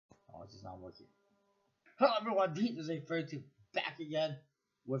is not working. Hello everyone, Pete is A32 back again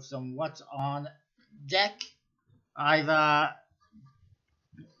with some what's on deck. I've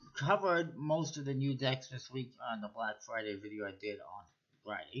covered most of the new decks this week on the Black Friday video I did on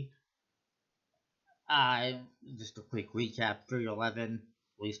Friday. Just a quick recap. 311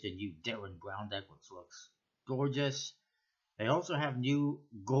 released a new Darren Brown deck which looks gorgeous. They also have new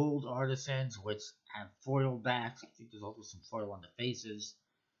gold artisans which have foil backs. I think there's also some foil on the faces.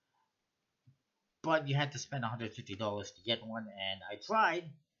 But you had to spend $150 to get one, and I tried,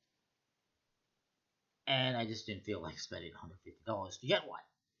 and I just didn't feel like spending $150 to get one.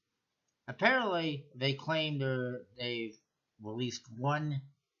 Apparently, they claim they've released one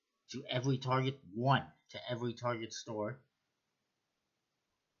to every Target store.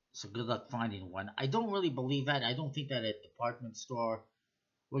 So good luck finding one. I don't really believe that. I don't think that a department store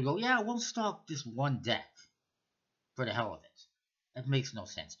will go, yeah, we'll stock this one deck for the hell of it. That makes no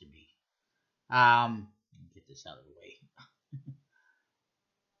sense to me. Get this out of the way.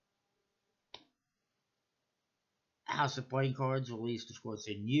 House of Playing Cards released, of course,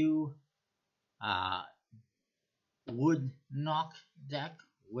 a new wood knock deck,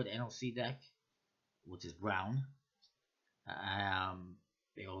 wood NLC deck, which is brown.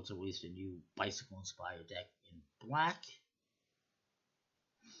 They also released a new bicycle inspired deck in black.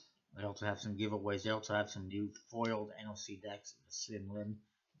 They also have some giveaways. They also have some new foiled NLC decks, the Slim Lim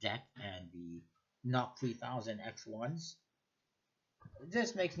deck and the Knock 3000 X1s. It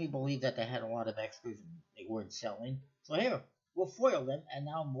just makes me believe that they had a lot of extras and they weren't selling. So here, we'll foil them and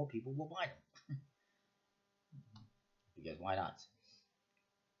now more people will buy them. Because why not?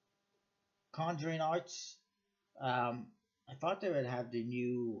 Conjuring Arts. I thought they would have the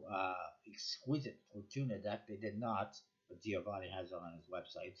new Exquisite Fortuna deck. They did not, but Giovanni has it on his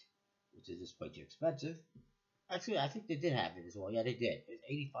website, which is just way too expensive. Actually, I think they did have it as well. Yeah, they did.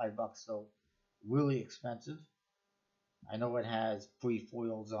 It's $85 though. Really expensive. I know it has free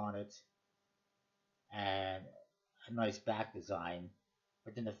foils on it and a nice back design,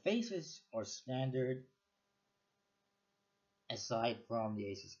 but then the faces are standard aside from the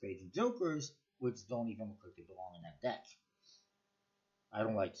Ace of Spades and Jokers, which don't even look like they belong in that deck. I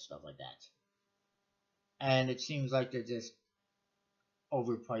don't like stuff like that. And it seems like they're just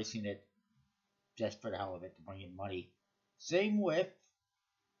overpricing it just for the hell of it to bring in money. Same with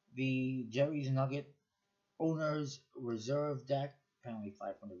the Jerry's Nugget Owner's Reserve deck. Apparently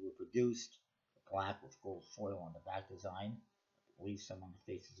 500 were produced. Black with gold foil on the back design. I believe some on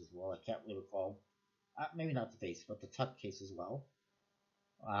the faces as well. I can't really recall. Maybe not the face, but the tuck case as well.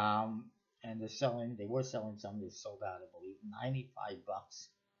 And they were selling some. They sold out, I believe. $95.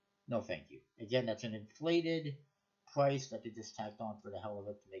 No thank you. Again, that's an inflated price that they just tacked on for the hell of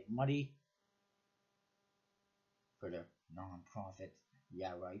it to make money. For their non-profit.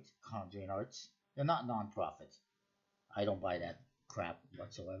 Yeah, right. Conjuring Arts. They're not non-profit. I don't buy that crap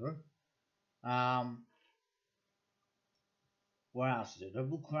whatsoever. What else is there? The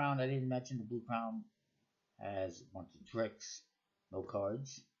Blue Crown. I didn't mention the Blue Crown has a bunch of tricks. No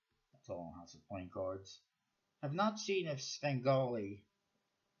cards. That's all on House of Playing Cards. I've not seen if Svengali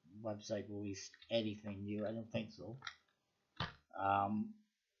website released anything new. I don't think so.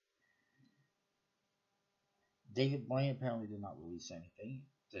 David Blaine apparently did not release anything.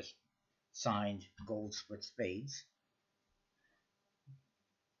 Just signed Gold Split Spades.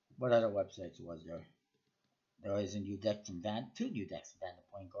 What other websites was there? There is a new deck from two new decks from Van the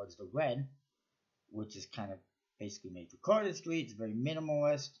Playing Cards. The Red, which is kind of basically made for cardistry. It's very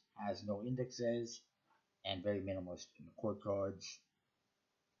minimalist, has no indexes, and very minimalist in the court cards.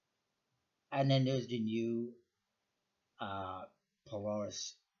 And then there's the new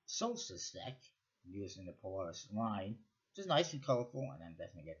Polaris Solstice deck, using the Polaris line, which is nice and colorful, and I'm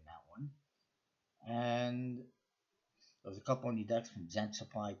definitely getting that one. And there's a couple of new decks from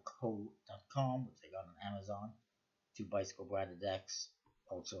ZenSupplyCo.com, which they got on Amazon. 2 bicycle branded decks.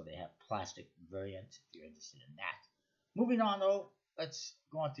 Also, they have plastic variants if you're interested in that. Moving on, though, let's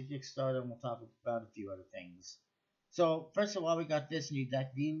go on to Kickstarter and we'll talk about a few other things. So, first of all, we got this new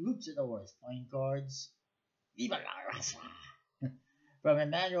deck, the Luchadors Playing Cards. Viva la Raza! From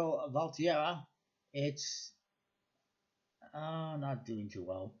Emmanuel Valtierra. It's not doing too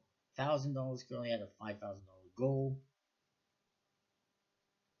well. $1,000 currently at a $5,000 goal.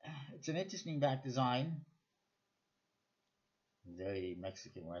 It's an interesting back design. Very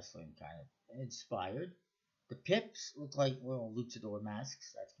Mexican wrestling kind of inspired. The pips look like little luchador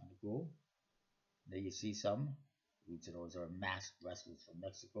masks. That's kind of cool. There you see some. Luchadors are masked wrestlers from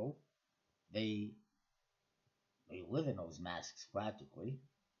Mexico. They live in those masks practically.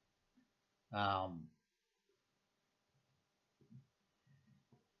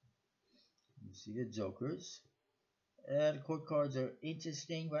 You see the jokers. The court cards are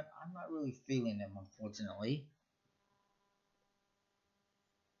interesting, but I'm not really feeling them, unfortunately.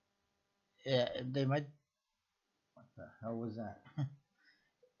 Yeah, they might. What the hell was that?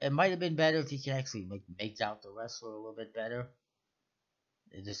 It might have been better if you could actually make out the wrestler a little bit better.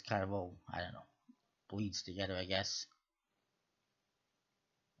 It just kind of all, I don't know, bleeds together, I guess.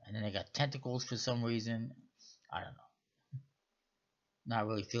 And then they got tentacles for some reason. I don't know. Not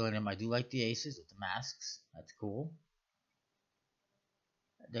really feeling them. I do like the aces with the masks. That's cool.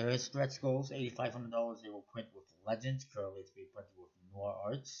 There is stretch goals, $8,500. They will print with Legends. Currently, it's being printed with Noir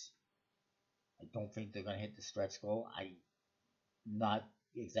Arts. I don't think they're going to hit the stretch goal. I'm not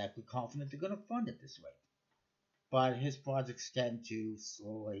exactly confident they're going to fund it this way. But his projects tend to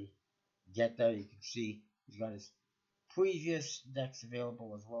slowly get there. You can see he's got his previous decks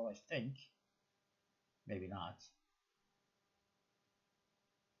available as well, I think. Maybe not.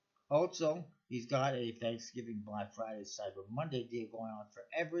 Also, he's got a Thanksgiving, Black Friday, Cyber Monday deal going on for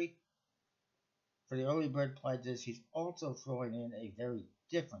the early bird pledges. He's also throwing in a very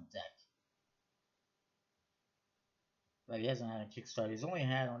different deck that he hasn't had on Kickstarter. He's only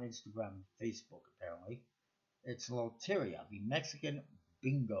had on Instagram and Facebook, apparently. It's Loteria, the Mexican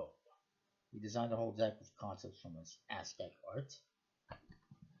Bingo. He designed the whole deck with concepts from his Aztec art.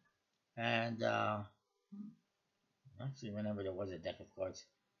 And, actually remember there was a deck of cards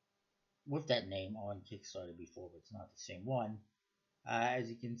with that name on Kickstarter before, but it's not the same one. As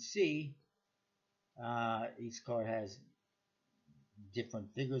you can see, each card has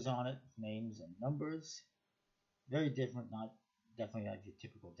different figures on it, names and numbers. Very different, definitely not your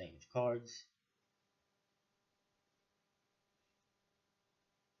typical deck of cards.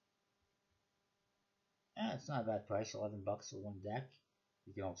 It's not a bad price, $11 for one deck.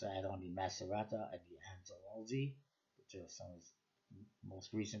 You can also add on the Macerata and the Anthology, which are some of his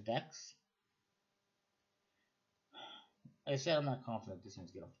most recent decks. Like I said, I'm not confident this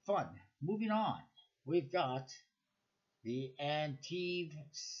one's going to fun. Moving on, we've got the Antive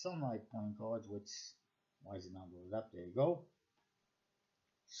Sunlight playing cards, which, why is it not loaded up? There you go.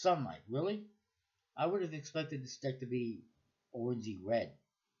 Sunlight, really? I would have expected this deck to be orangey red,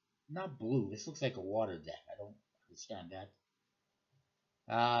 not blue. This looks like a water deck. I don't understand that.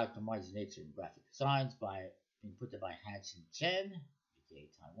 Combines nature and graphic designs being put by Hansen Chen, aka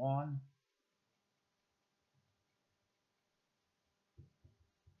Taiwan.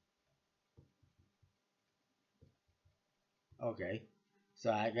 Okay,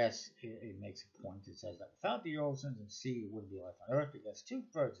 so I guess it makes a point. It says that without the oceans and sea, it wouldn't be life on Earth because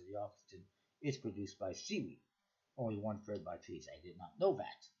 2/3 of the oxygen is produced by seaweed, only 1/3 by trees. I did not know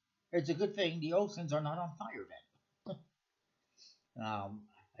that. It's a good thing the oceans are not on fire then.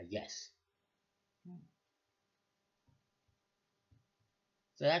 I guess.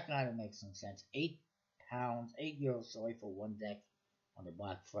 So that kind of makes some sense. £8, €8, sorry, for one deck on the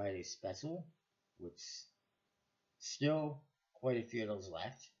Black Friday special, which still quite a few of those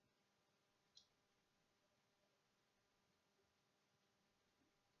left.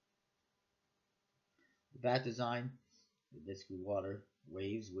 The bat design, the basically water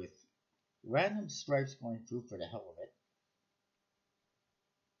waves with random stripes going through for the hell of it.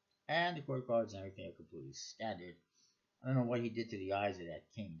 And the core cards and everything are completely standard. I don't know what he did to the eyes of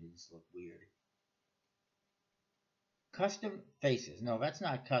that king. They just look weird. Custom faces. No, that's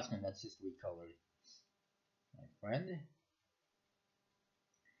not custom. That's just recolored. My friend.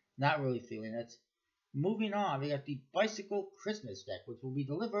 Not really feeling it. Moving on, we got the Bicycle Christmas deck, which will be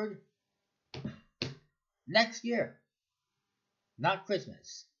delivered next year. Not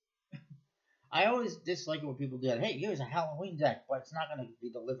Christmas. I always dislike it when people do that. Hey, here's a Halloween deck, but it's not going to be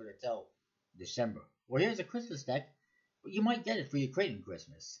delivered until December. Well, here's a Christmas deck, but you might get it for your Creighton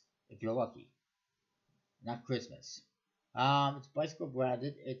Christmas, if you're lucky. Not Christmas. It's Bicycle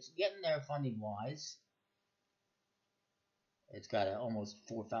branded. It's getting there funding-wise. It's got an almost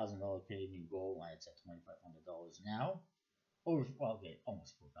 $4,000 Canadian goal, and it's at $2,500 now. Okay,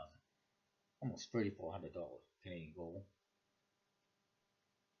 almost $4,000. Almost $3,400 Canadian goal.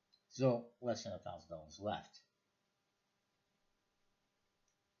 So, less than $1,000 left.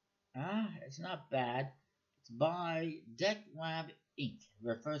 It's not bad. It's by Deck Lab Inc.,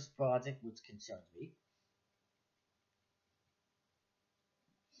 their first project, which concerns me.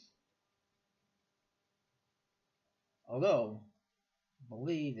 Although, I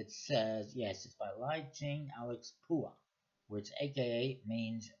believe it says, yes, it's by Lai Ching Alex Pua, which aka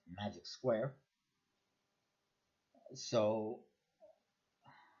means Magic Square. So,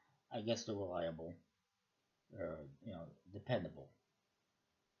 I guess they're reliable. They're, dependable.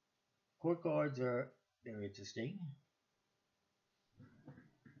 Court cards are very interesting.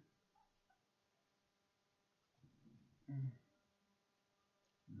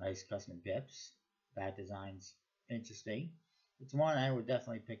 Nice custom pips. Back design's interesting. It's one I would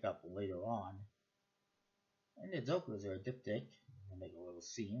definitely pick up later on. And the Zokas are a diptych. They make a little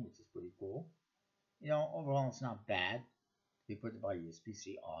scene, which is pretty cool. Overall it's not bad. They put it by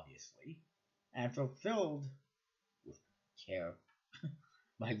USB-C, obviously. And fulfilled with care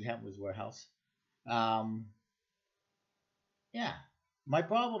by Gambler's Warehouse. Yeah. My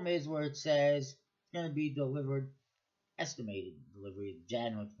problem is where it says it's going to be estimated delivery in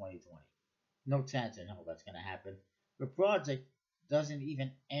January 2020. No chance in hell that's going to happen. The project doesn't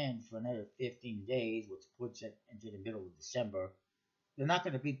even end for another 15 days, which puts it into the middle of December. They're not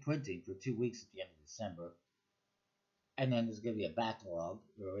going to be printing for 2 weeks at the end of December. And then there's going to be a backlog.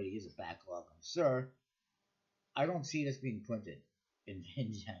 There already is a backlog, I'm sure. I don't see this being printed in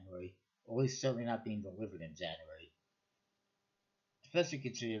January, or at least certainly not being delivered in January. Especially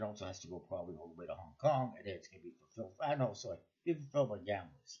considering it also has to go probably all the way to Hong Kong, and then it's going to be fulfilled. Be fulfilled by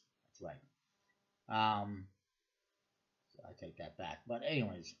gamblers. That's right. So I take that back. But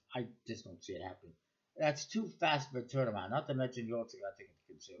anyways, I just don't see it happening. That's too fast of a turnaround. Not to mention you also got to take into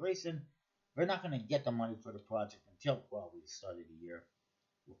consideration we're not going to get the money for the project until probably the start of the year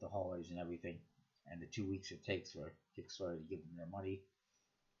with the holidays and everything, and the 2 weeks it takes for Kickstarter to give them their money.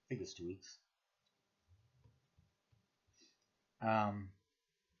 I think it's 2 weeks.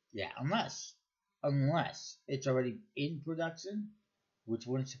 Yeah, unless it's already in production, which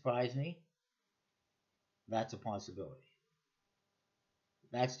wouldn't surprise me. That's a possibility.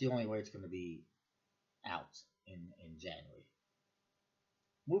 That's the only way it's going to be out in January.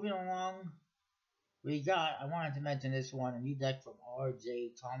 Moving along, I wanted to mention this one, a new deck from Robert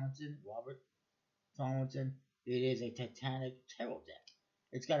Tomlinson. It is a Titanic Tarot deck.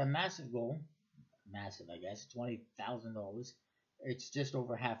 It's got a massive goal, massive I guess, $20,000. It's just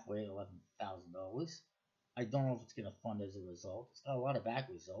over halfway at $11,000. I don't know if it's going to fund as a result. It's got a lot of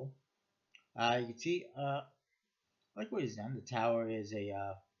backers though. You can see, like what he's done, the tower is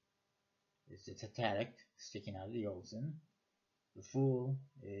it's a Titanic sticking out of the ocean. The Fool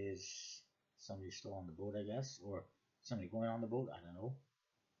is somebody still on the boat, I guess, or somebody going on the boat, I don't know.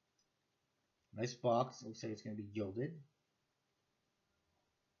 Nice box, looks like it's going to be gilded.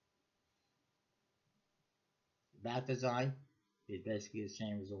 Back design is basically the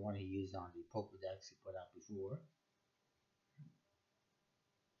same as the one he used on the poker decks he put out before.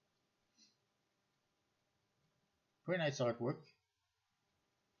 Pretty nice artwork.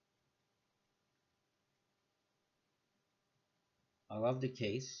 I love the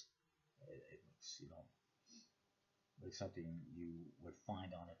case. It looks, like something you would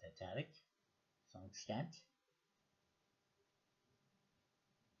find on a Titanic to some extent.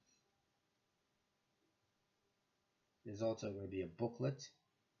 There's also going to be a booklet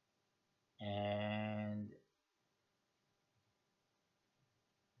and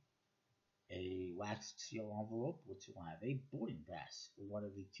a waxed seal envelope, which will have a boarding pass for one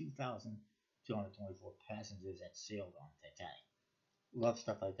of the 2,224 passengers that sailed on Titanic. Love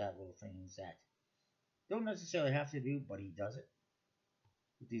stuff like that, little things that don't necessarily have to do, but he does it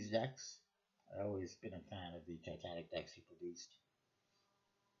with these decks. I've always been a fan of the Titanic decks he produced.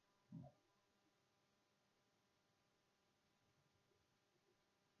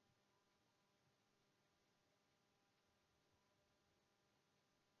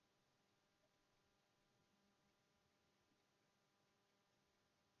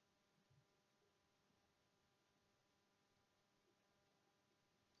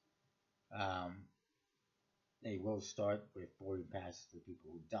 They will start with boarding passes for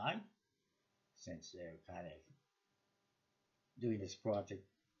people who died, since they're kind of doing this project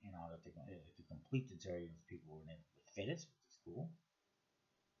in order to complete the journey of people who are in it with fittest, which is cool.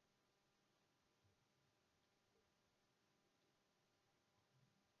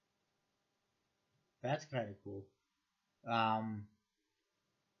 That's kind of cool.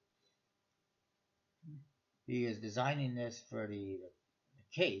 He is designing this for the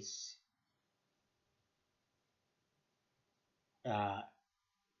case.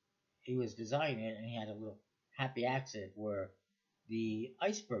 He was designing it, and he had a little happy accident where the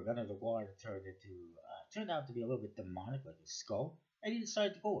iceberg under the water turned out to be a little bit demonic, like a skull, and he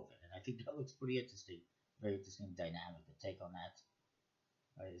decided to go with it. And I think that looks pretty interesting. Very interesting dynamic to take on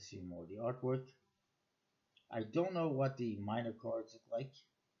that. I see more of the artwork. I don't know what the minor cards look like.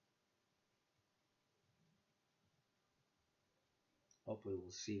 Hopefully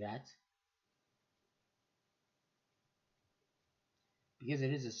we'll see that. Because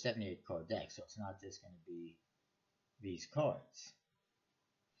it is a 78 card deck, so it's not just going to be these cards.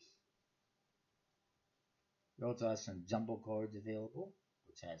 We also have some jumbo cards available,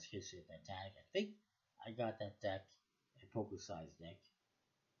 which has History of Titanic. I think I got that deck, a poker size deck.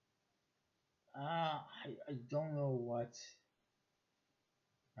 I don't know what.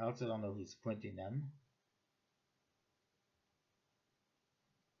 I also don't know who's printing them.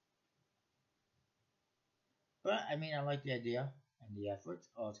 But I mean, I like the idea and the effort.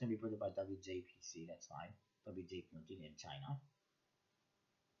 Oh, it's gonna be printed by WJPC. That's fine. WJ Printing in China.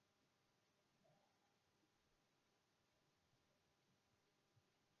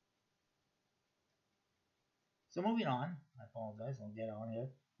 So moving on. I apologize. I'll get on here.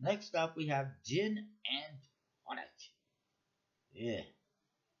 Next up, we have Gin and Tonic. Yeah,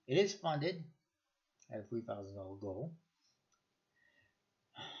 it is funded at a $3,000 goal.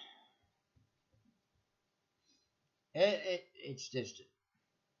 It's just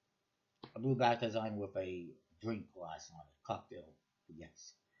a blue back design with a drink glass on it, cocktail,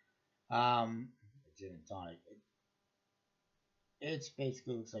 yes. Gin and tonic. It's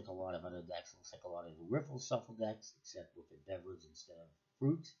basically looks like a lot of other decks. Looks like a lot of the Riffle Shuffle decks, except with a beverage instead of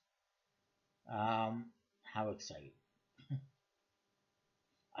fruit. How exciting!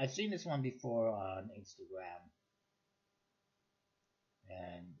 I've seen this one before on Instagram,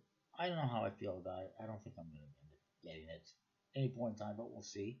 and I don't know how I feel about it. I don't think I'm going to end up getting it at any point in time, but we'll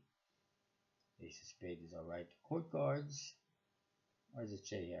see. Ace of Spades is alright. Court cards. What does it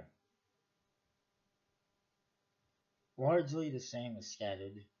say here? Largely the same as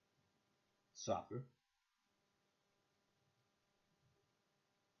Scattered Soccer.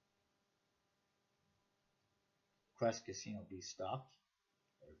 Crest Casino B stock.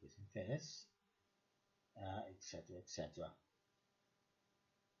 Everything Tennis. Etc. etc.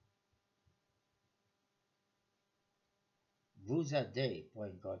 Vu's that day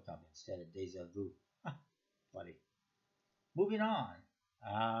playing card company instead of Deja Vu. Funny. Moving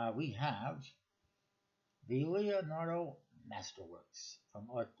on. We have the Leonardo Masterworks from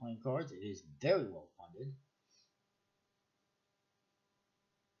Art Playing Cards. It is very well funded.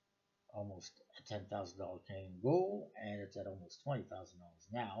 Almost a $10,000 Canadian goal, and it's at almost $20,000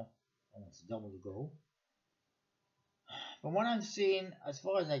 now. Almost double the goal. From what I'm seeing, as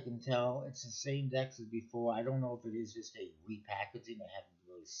far as I can tell, it's the same decks as before. I don't know if it is just a repackaging. They haven't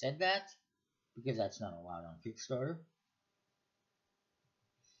really said that, because that's not allowed on Kickstarter.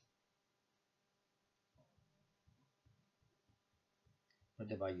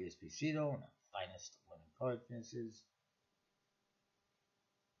 Printed by USPC though, and the finest winning card finishes.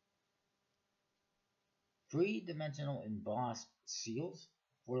 Three-dimensional embossed seals,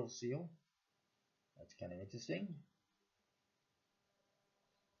 foil seal. That's kind of interesting.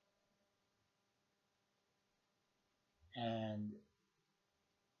 And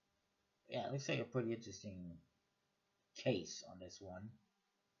yeah, it looks like a pretty interesting case on this one.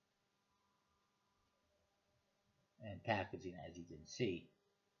 And packaging, as you can see.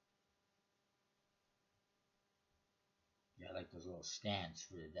 Yeah, I like those little stands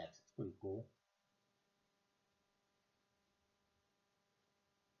for the decks. It's pretty cool.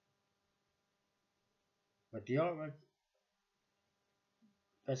 But the artwork,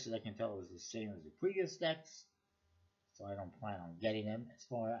 best as I can tell, is the same as the previous decks. So I don't plan on getting them. As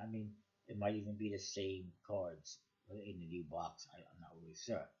far, I mean, it might even be the same cards in the new box. I'm not really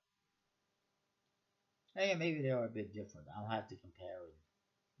sure. Hey, maybe they are a bit different. I'll have to compare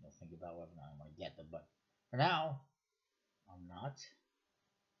and think about whether or not I want to get them. But for now, I'm not.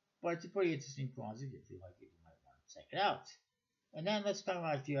 But it's a pretty interesting project. If you like it, you might want to check it out. And then let's talk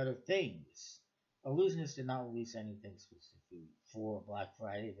about a few other things. Illusionist did not release anything specifically for Black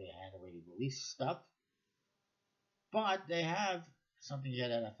Friday. They had already released stuff. But they have something here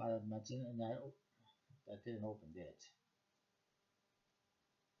that I thought I'd mention, and that didn't open, did it?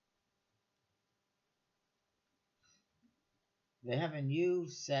 They have a new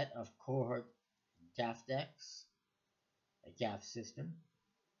set of cohort gaff decks, a gaff system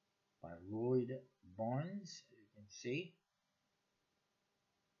by Lloyd Barnes, as you can see.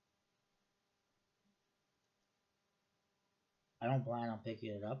 I don't plan on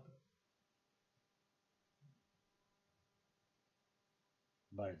picking it up,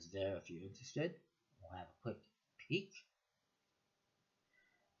 but it's there if you're interested. We'll have a quick peek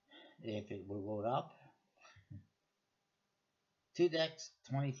if it will load up. 2 decks,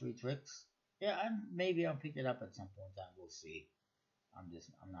 23 tricks. Yeah, maybe I'll pick it up at some point in time. We'll see. I'm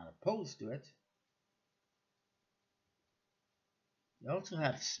not opposed to it. You also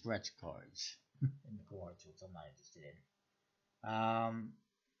have stretch cards in the cohorts, which I'm not interested in.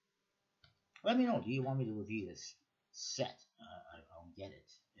 Let me know. Do you want me to review this set? I'll get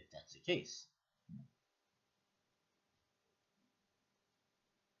it if that's the case.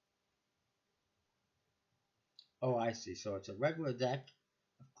 Oh, I see. So it's a regular deck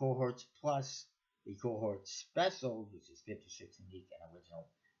of cohorts plus the cohort special, which is 56 unique and original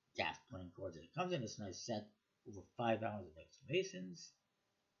gas playing cards that it comes in. This nice set, over 5 hours of excavations.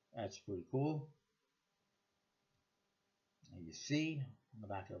 That's pretty cool. And you see on the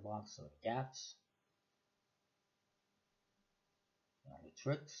back of the box are the gaps, and the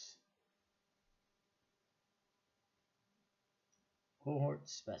tricks, cohort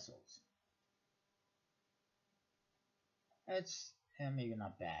specials. It's maybe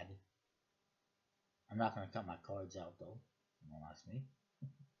not bad. I'm not going to cut my cards out though. Don't ask me.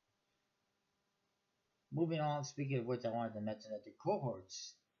 Moving on, speaking of which, I wanted to mention that the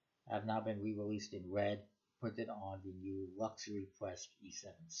cohorts have now been re-released in red, printed on the new Luxury Press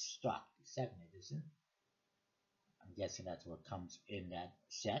E7 stock, the 2nd edition. I'm guessing that's what comes in that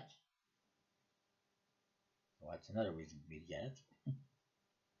set. So that's another reason for me to get it.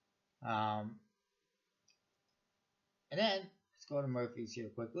 And then, let's go to Murphy's here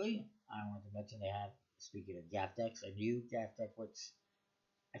quickly. I wanted to mention they have, speaking of gaff decks, a new gaff deck, which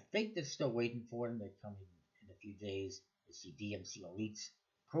I think they're still waiting for them. They're coming in a few days. It's the DMC Elites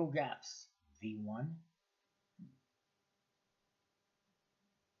Pro Gaps V1.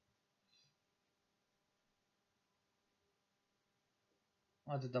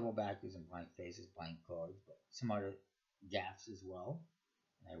 Lots of double backers and blank faces, blank cards, but some other gaps as well.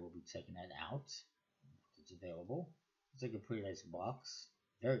 And I will be checking that out. It's available. It's like a pretty nice box.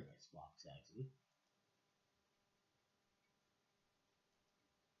 Very nice box, actually.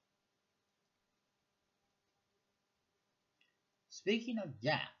 Speaking of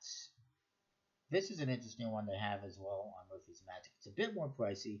gaps, this is an interesting one they have as well on Murphy's Magic. It's a bit more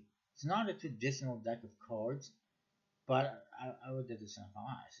pricey. It's not a traditional deck of cards, but I would do this and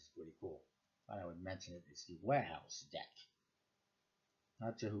this is pretty cool. But I would mention it. It's the Warehouse deck.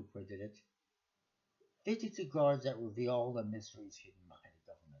 Not sure who printed it. 52 cards that reveal all the mysteries hidden by the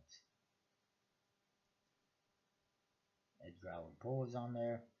government. Edgar Allan Poe is on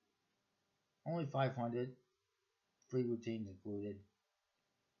there. Only 500. Free routines included.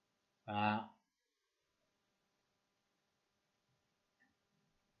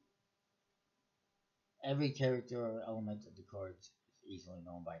 Every character or element of the cards is easily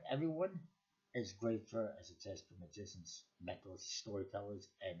known by everyone. It's great for, as it says, for magicians, mentalists, storytellers,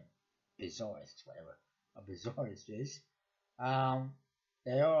 and bizarrists, whatever a bizarrist is.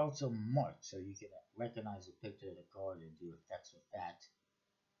 They are also marked, so you can recognize the picture of the card and do effects with that.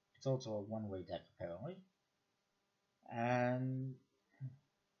 It's also a one-way deck, apparently. And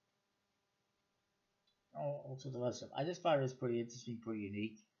also the rest of it. I just thought it was pretty interesting, pretty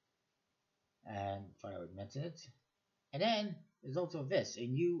unique, and thought I would mention it. And then there's also this, a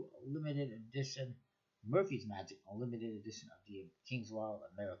new limited edition Murphy's Magic, a limited edition of the King's Royal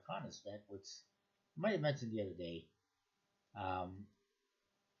Americanas deck, which I might have mentioned the other day. I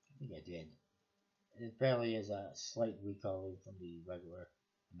think I did. It apparently is a slight recoloring from the regular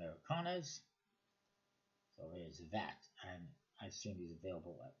Americanas. So there's that. And I've seen these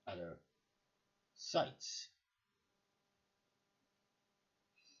available at other sites.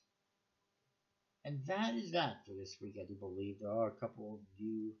 And that is that for this week, I do believe. There are a couple of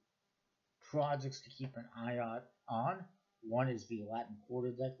new projects to keep an eye out on. One is the Latin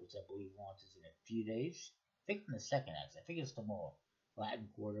Quarter deck, which I believe launches in a few days. I think in the second, actually. I think it's tomorrow. Latin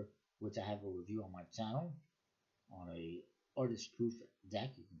Quarter, which I have a review on my channel on a artist proof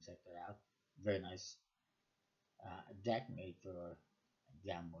deck. You can check that out. Very nice deck made for a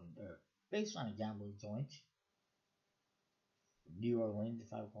gambling, or based on a gambling joint from New Orleans,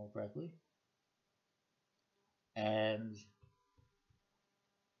 if I recall correctly. And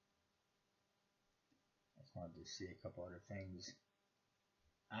I just wanted to see a couple other things.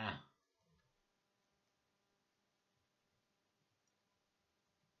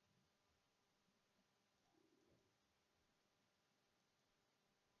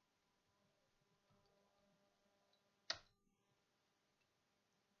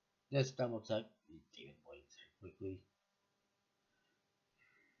 Just double check the David Blades quickly.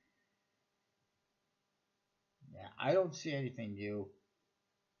 Yeah, I don't see anything new.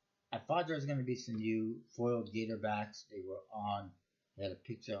 I thought there was going to be some new foiled Gatorbacks. They were on, they had a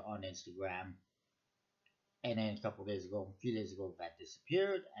picture on Instagram. And then a few days ago, that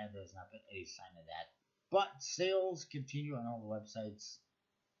disappeared, and there's not been any sign of that. But sales continue on all the websites.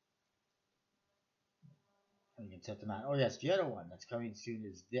 You can check them out. Oh yes, the other one that's coming soon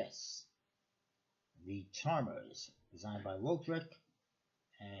is this. The Charmers, designed by Lothric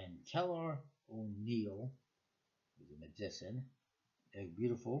and Keller O'Neill, who's a magician. They're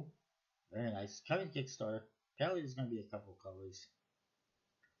beautiful. Very nice. Coming to Kickstarter. Apparently there's going to be a couple of colors.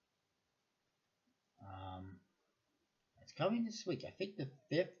 It's coming this week. I think the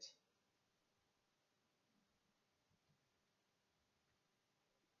 5th.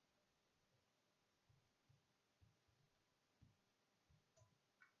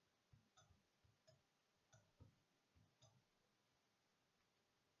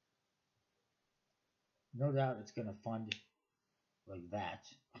 no doubt it's going to fund like that.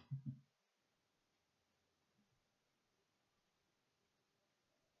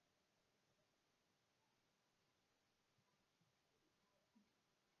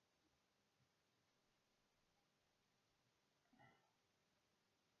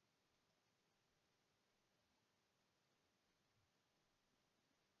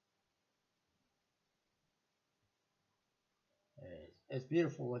 It's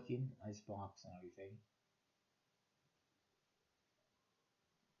beautiful looking, nice box and everything.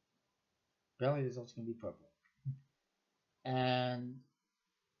 Apparently, this also going to be purple. And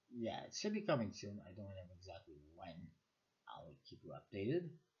yeah, it should be coming soon. I don't know exactly when. I'll keep you updated.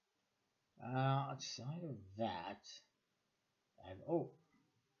 Outside of that, there's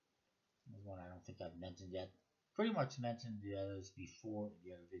one I don't think I've mentioned yet. Pretty much mentioned the others before in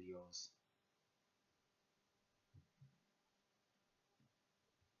the other videos.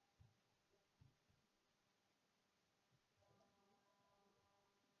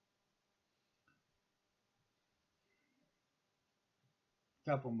 A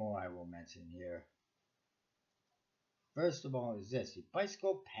couple more I will mention here. First of all is this, the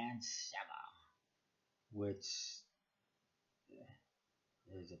Bicycle Pansama, which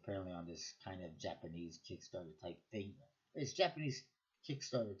is apparently on this kind of Japanese Kickstarter type thing. It's Japanese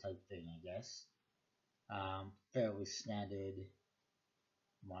Kickstarter type thing, I guess. Fairly standard,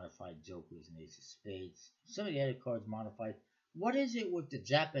 modified Jokers and Ace of Spades. Some of the other cards modified. What is it with the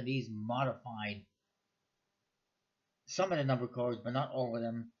Japanese modified? Some of the number cards, but not all of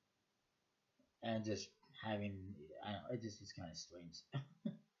them. And just having, I don't know, it just is kind of strange.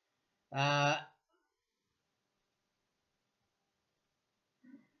 uh,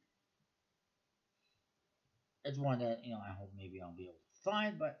 it's one that, I hope maybe I'll be able to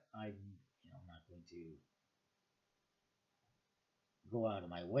find, but I'm, not going to go out of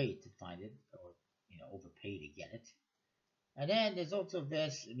my way to find it or, overpay to get it. And then there's also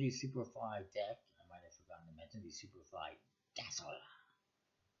this new Superfly deck. I might have forgotten to mention the Superfly Dazzle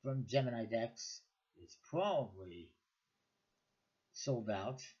from Gemini Decks. It's probably sold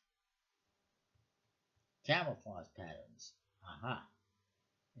out. Camouflage patterns. Aha.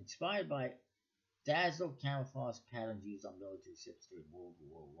 Inspired by Dazzle camouflage patterns used on military ships during World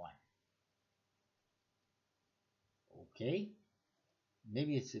War I. Okay.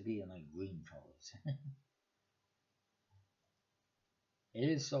 Maybe it should be in like green colors. It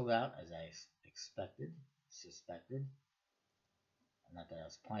is sold out as I suspected. Not that I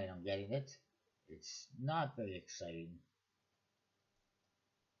was planning on getting it. It's not very exciting.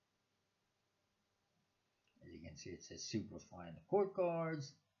 As you can see, it says Superfly on the court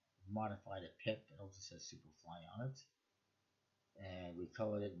cards. Modified a pip. It also says Superfly on it. And we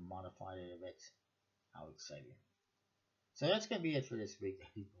colored it and modified it a bit. How exciting. So that's going to be it for this week.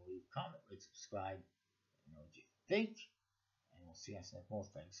 People leave, comment, rate, subscribe. Let me know what you think. And we'll see you next time.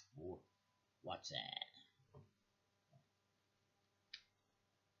 Thanks for watching.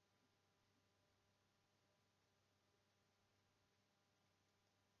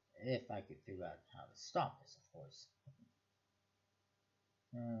 If I could figure out how to stop this, of course.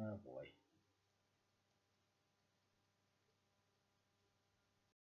 Oh boy.